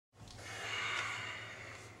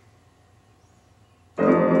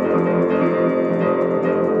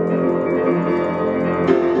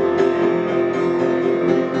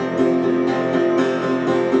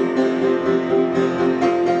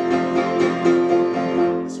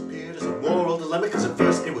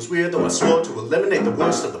fear, though I swore to eliminate the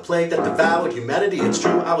worst of the plague that devoured humanity. It's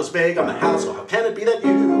true, I was vague on the how, so how can it be that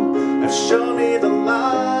you have shown me the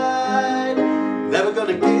light? Never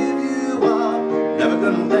gonna give you up, never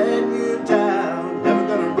gonna let you